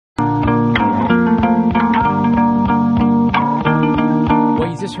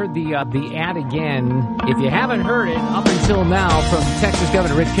just heard the ad again. If you haven't heard it, up until now, from Texas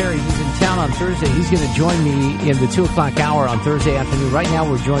Governor Rick Perry, he's in town on Thursday. He's going to join me in the 2 o'clock hour on Thursday afternoon. Right now,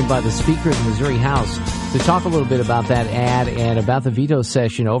 we're joined by the Speaker of the Missouri House to talk a little bit about that ad and about the veto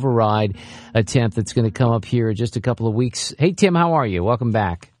session override attempt that's going to come up here in just a couple of weeks. Hey, Tim, how are you? Welcome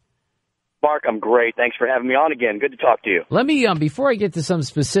back. Mark, I'm great. Thanks for having me on again. Good to talk to you. Let me, before I get to some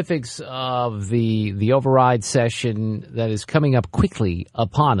specifics of the override session that is coming up quickly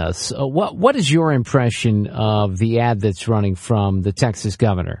upon us, what is your impression of the ad that's running from the Texas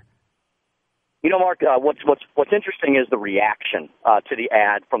governor? You know, Mark, what's interesting is the reaction to the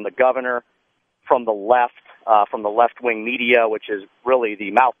ad from the governor, from the left-wing media, which is really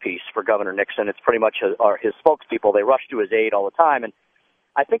the mouthpiece for Governor Nixon. It's pretty much his spokespeople. They rush to his aid all the time, and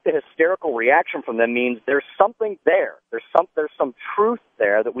I think the hysterical reaction from them means there's something there. There's some truth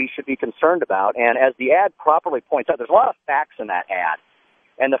there that we should be concerned about. And as the ad properly points out, there's a lot of facts in that ad.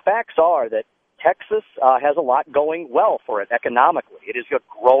 And the facts are that Texas has a lot going well for it economically. It is a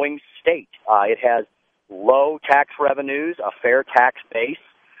growing state. It has low tax revenues, a fair tax base.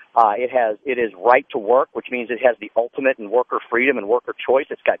 It is right to work, which means it has the ultimate in worker freedom and worker choice.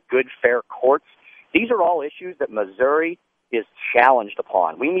 It's got good, fair courts. These are all issues that Missouri is challenged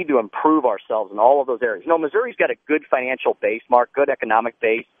upon. We need to improve ourselves in all of those areas. You know, Missouri's got a good financial base, Mark, good economic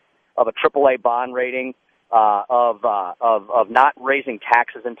base, of a AAA bond rating, of not raising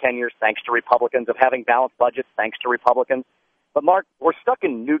taxes in 10 years thanks to Republicans, of having balanced budgets thanks to Republicans. But, Mark, we're stuck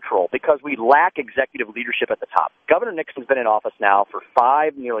in neutral because we lack executive leadership at the top. Governor Nixon's been in office now for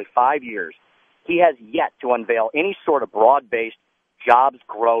nearly 5 years. He has yet to unveil any sort of broad-based jobs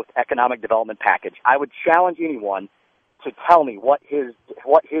growth economic development package. I would challenge anyone to tell me what his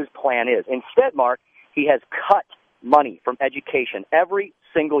plan is. Instead, Mark, he has cut money from education every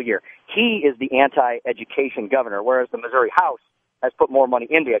single year. He is the anti-education governor, whereas the Missouri House has put more money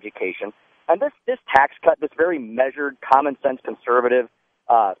into education. And this tax cut, this very measured, common-sense conservative,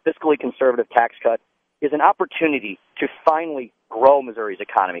 fiscally conservative tax cut, is an opportunity to finally grow Missouri's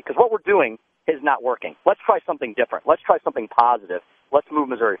economy. Because what we're doing is not working. Let's try something different. Let's try something positive. Let's move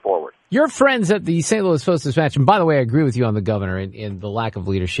Missouri forward. Your friends at the St. Louis Post-Dispatch, and by the way, I agree with you on the governor and the lack of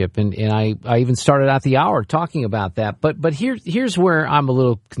leadership, and I even started out the hour talking about that. But here's where I'm a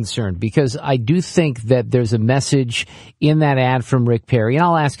little concerned, because I do think that there's a message in that ad from Rick Perry, and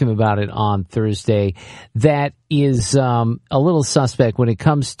I'll ask him about it on Thursday, that is a little suspect when it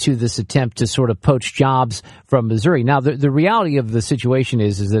comes to this attempt to sort of poach jobs from Missouri. Now, the reality of the situation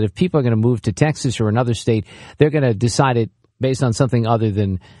is that if people are going to move to Texas or another state, they're going to decide it based on something other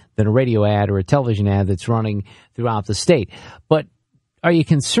than a radio ad or a television ad that's running throughout the state. But are you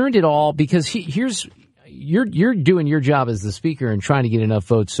concerned at all? Because you're doing your job as the speaker and trying to get enough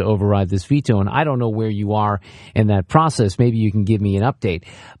votes to override this veto, and I don't know where you are in that process. Maybe you can give me an update.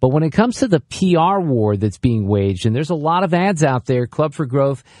 But when it comes to the PR war that's being waged, and there's a lot of ads out there, Club for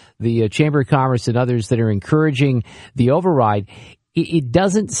Growth, the Chamber of Commerce, and others that are encouraging the override, it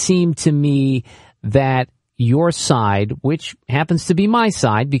doesn't seem to me that your side, which happens to be my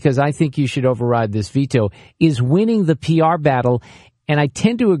side, because I think you should override this veto, is winning the PR battle. And I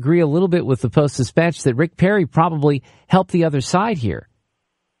tend to agree a little bit with the Post-Dispatch that Rick Perry probably helped the other side here.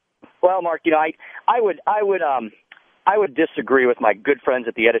 Well, Mark, you know, I would disagree with my good friends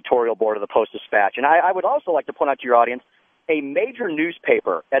at the editorial board of the Post-Dispatch. And I would also like to point out to your audience, a major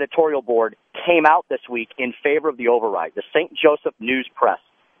newspaper editorial board came out this week in favor of the override, the St. Joseph News Press.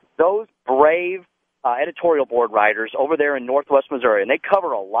 Those brave editorial board writers over there in northwest Missouri, and they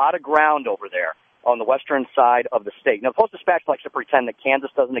cover a lot of ground over there on the western side of the state. Now, the Post-Dispatch likes to pretend that Kansas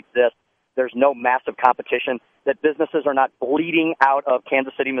doesn't exist, there's no massive competition, that businesses are not bleeding out of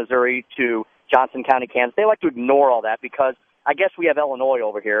Kansas City, Missouri to Johnson County, Kansas. They like to ignore all that because I guess we have Illinois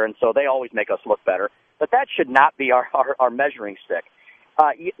over here, and so they always make us look better. But that should not be our measuring stick.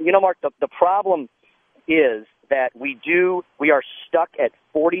 You know, Mark, the problem is that we are stuck at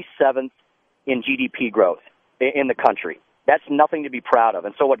 47th in GDP growth in the country. That's nothing to be proud of.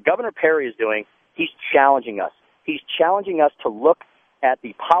 And so what Governor Perry is doing, he's challenging us. He's challenging us to look at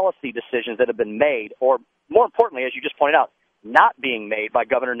the policy decisions that have been made, or more importantly, as you just pointed out, not being made by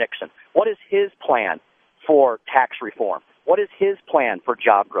Governor Nixon. What is his plan for tax reform? What is his plan for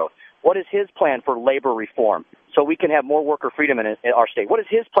job growth? What is his plan for labor reform so we can have more worker freedom in our state? What is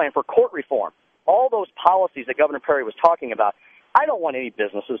his plan for court reform? All those policies that Governor Perry was talking about, I don't want any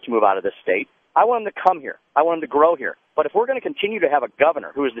businesses to move out of this state. I want them to come here. I want them to grow here. But if we're going to continue to have a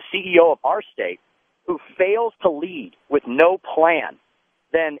governor who is the CEO of our state who fails to lead with no plan,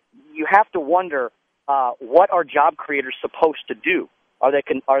 then you have to wonder what are job creators supposed to do? Are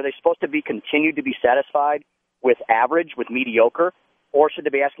they supposed to be continued to be satisfied with average, with mediocre? or should they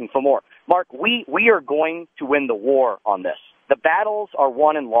be asking for more? Mark, we are going to win the war on this. The battles are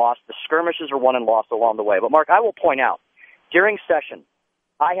won and lost. The skirmishes are won and lost along the way. But, Mark, I will point out, during session,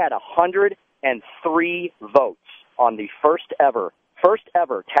 I had 103 votes on the first ever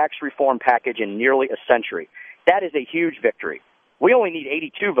tax reform package in nearly a century. That is a huge victory. We only need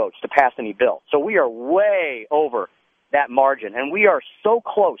 82 votes to pass any bill. So we are way over that margin. And we are so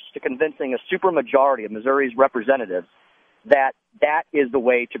close to convincing a supermajority of Missouri's representatives that that is the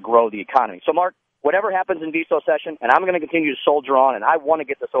way to grow the economy. So, Mark, whatever happens in veto session, and I'm going to continue to soldier on, and I want to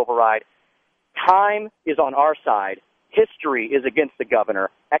get this override, time is on our side. History is against the governor.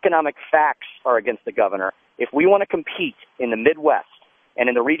 Economic facts are against the governor. If we want to compete in the Midwest and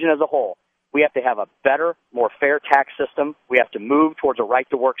in the region as a whole, we have to have a better, more fair tax system. We have to move towards a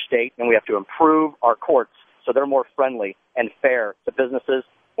right-to-work state, and we have to improve our courts so they're more friendly and fair to businesses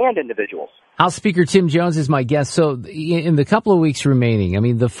and individuals. House Speaker Tim Jones is my guest. So in the couple of weeks remaining, I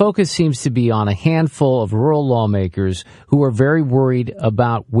mean, the focus seems to be on a handful of rural lawmakers who are very worried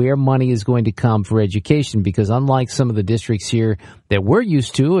about where money is going to come for education, because unlike some of the districts here that we're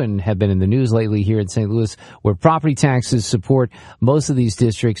used to and have been in the news lately here in St. Louis, where property taxes support most of these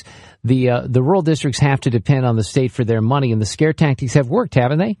districts, the rural districts have to depend on the state for their money, and the scare tactics have worked,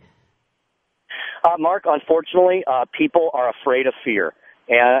 haven't they? Mark, unfortunately, people are afraid of fear.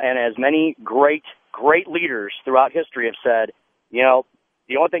 And as many great leaders throughout history have said, you know,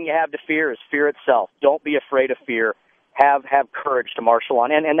 the only thing you have to fear is fear itself. Don't be afraid of fear. Have courage to marshal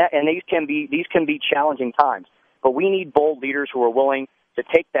on. And these can be challenging times. But we need bold leaders who are willing to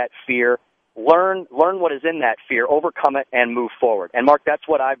take that fear, learn what is in that fear, overcome it, and move forward. And Mark, that's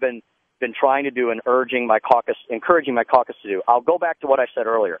what I've been trying to do and encouraging my caucus to do. I'll go back to what I said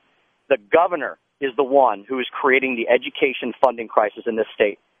earlier. The governor is the one who is creating the education funding crisis in this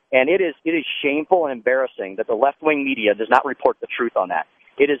state. And it is shameful and embarrassing that the left-wing media does not report the truth on that.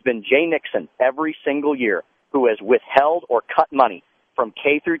 It has been Jay Nixon every single year who has withheld or cut money from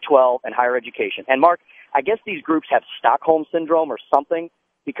K through 12 and higher education. And Mark, I guess these groups have Stockholm syndrome or something,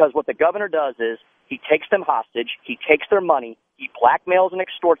 because what the governor does is he takes them hostage, he takes their money, he blackmails and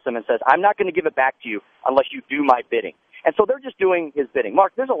extorts them and says, I'm not going to give it back to you unless you do my bidding. And so they're just doing his bidding.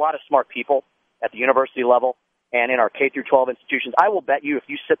 Mark, there's a lot of smart people at the university level and in our K through 12 institutions. I will bet you if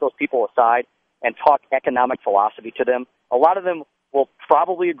you sit those people aside and talk economic philosophy to them, a lot of them will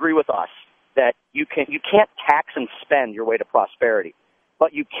probably agree with us that you can't tax and spend your way to prosperity,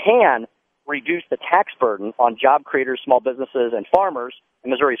 but you can reduce the tax burden on job creators, small businesses, and farmers, and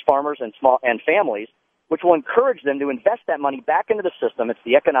Missouri's farmers and families, which will encourage them to invest that money back into the system. It's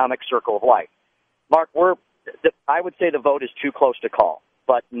the economic circle of life. Mark, I would say the vote is too close to call.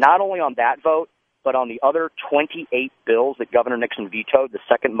 But not only on that vote, but on the other 28 bills that Governor Nixon vetoed, the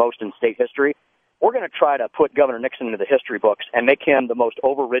second most in state history, we're going to try to put Governor Nixon into the history books and make him the most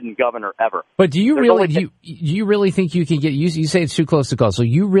overridden governor ever. But do you really think you can get, you say it's too close to call, so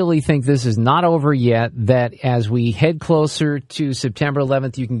you really think this is not over yet, that as we head closer to September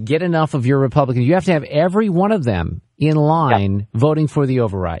 11th, you can get enough of your Republicans, you have to have every one of them in line voting for the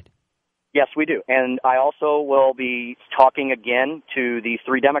override? Yes, we do. And I also will be talking again to the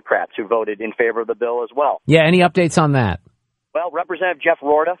 3 Democrats who voted in favor of the bill as well. Yeah, any updates on that? Well, Representative Jeff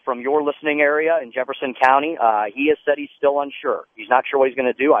Reardon from your listening area in Jefferson County, he has said he's still unsure. He's not sure what he's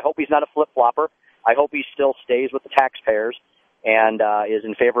going to do. I hope he's not a flip-flopper. I hope he still stays with the taxpayers and is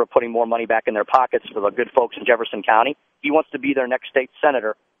in favor of putting more money back in their pockets for the good folks in Jefferson County. He wants to be their next state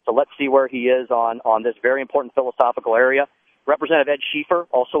senator, so let's see where he is on this very important philosophical area. Representative Ed Schieffer,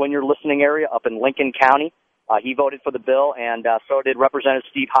 also in your listening area up in Lincoln County, he voted for the bill, and so did Representative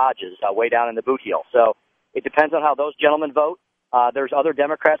Steve Hodges way down in the Boot Heel. So it depends on how those gentlemen vote. There's other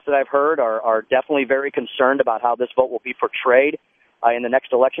Democrats that I've heard are definitely very concerned about how this vote will be portrayed in the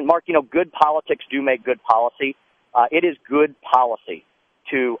next election. Mark, you know, good politics do make good policy. It is good policy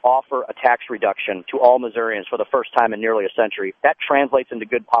to offer a tax reduction to all Missourians for the first time in nearly a century. That translates into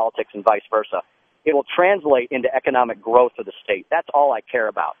good politics and vice versa. It will translate into economic growth of the state. That's all I care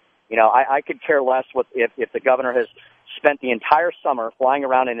about. You know, I could care less if the governor has spent the entire summer flying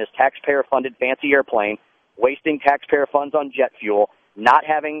around in his taxpayer-funded fancy airplane, wasting taxpayer funds on jet fuel, not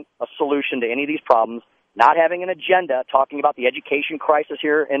having a solution to any of these problems, not having an agenda talking about the education crisis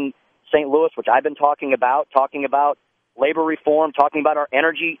here in St. Louis, which I've been talking about labor reform, talking about our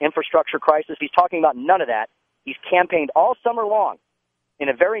energy infrastructure crisis. He's talking about none of that. He's campaigned all summer long in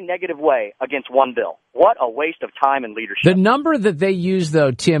a very negative way against one bill. What a waste of time and leadership. The number that they used,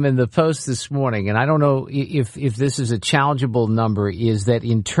 though, Tim, in the Post this morning, and I don't know if this is a challengeable number, is that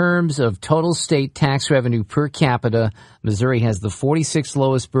in terms of total state tax revenue per capita, Missouri has the 46th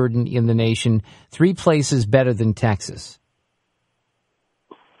lowest burden in the nation, 3 places better than Texas.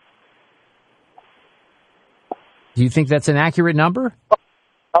 Do you think that's an accurate number?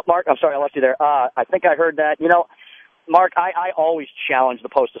 Oh, Mark, I'm sorry I left you there. I think I heard that. Mark, I always challenge the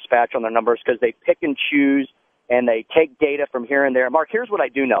Post-Dispatch on their numbers because they pick and choose and they take data from here and there. Mark, here's what I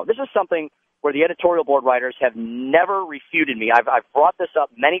do know. This is something where the editorial board writers have never refuted me. I've brought this up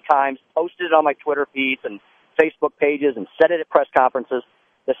many times, posted it on my Twitter feeds and Facebook pages, and said it at press conferences.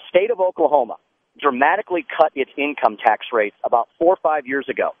 The state of Oklahoma dramatically cut its income tax rates about 4 or 5 years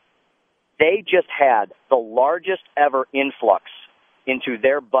ago. They just had the largest ever influx into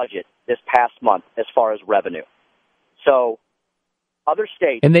their budget this past month as far as revenue. So other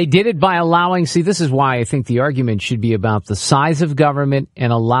states... And they did it by allowing... See, this is why I think the argument should be about the size of government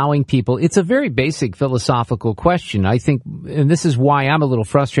and allowing people... It's a very basic philosophical question, I think, and this is why I'm a little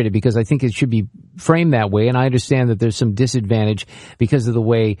frustrated, because I think it should be framed that way, and I understand that there's some disadvantage because of the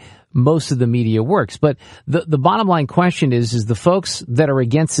way most of the media works. But the bottom line question is the folks that are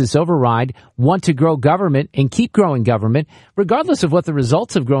against this override want to grow government and keep growing government, regardless of what the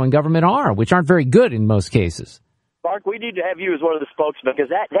results of growing government are, which aren't very good in most cases. Mark, we need to have you as one of the spokesmen,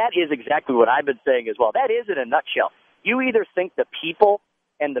 because that is exactly what I've been saying as well. That is in a nutshell. You either think the people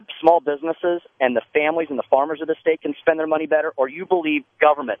and the small businesses and the families and the farmers of the state can spend their money better, or you believe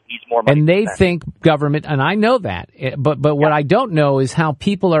government needs more money. And they think government, and I know that, but what I don't know is how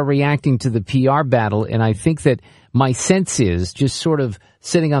people are reacting to the PR battle, and I think that my sense is, just sort of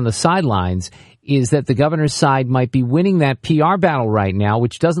sitting on the sidelines, is that the governor's side might be winning that PR battle right now,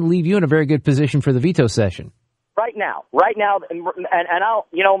 which doesn't leave you in a very good position for the veto session. Right now, and I'll,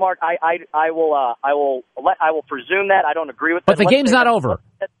 Mark, I will presume that. I don't agree with that. But the game's not over.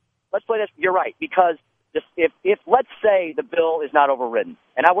 Let's play this. You're right, because if let's say the bill is not overridden,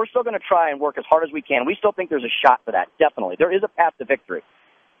 and we're still going to try and work as hard as we can. We still think there's a shot for that. Definitely, there is a path to victory.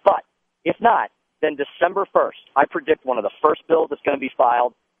 But if not, then December 1st, I predict one of the first bills that's going to be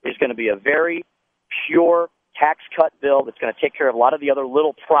filed is going to be a very pure tax cut bill that's going to take care of a lot of the other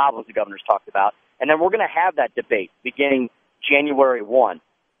little problems the governor's talked about. And then we're going to have that debate beginning January 1.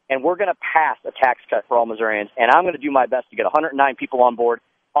 And we're going to pass a tax cut for all Missourians. And I'm going to do my best to get 109 people on board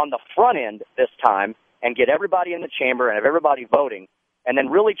on the front end this time and get everybody in the chamber and have everybody voting, and then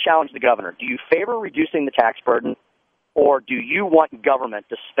really challenge the governor. Do you favor reducing the tax burden, or do you want government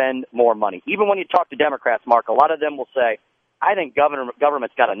to spend more money? Even when you talk to Democrats, Mark, a lot of them will say, I think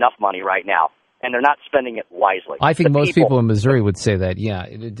government's got enough money right now, and they're not spending it wisely. I think most people in Missouri would say that, yeah,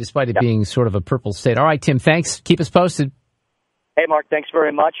 despite it being sort of a purple state. All right, Tim, thanks. Keep us posted. Hey, Mark, thanks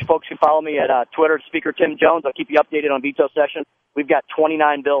very much. Folks can follow me at Twitter, Speaker Tim Jones. I'll keep you updated on veto session. We've got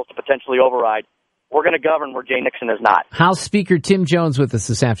 29 bills to potentially override. We're going to govern where Jay Nixon is not. House Speaker Tim Jones with us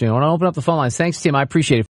this afternoon. I want to open up the phone lines. Thanks, Tim. I appreciate it.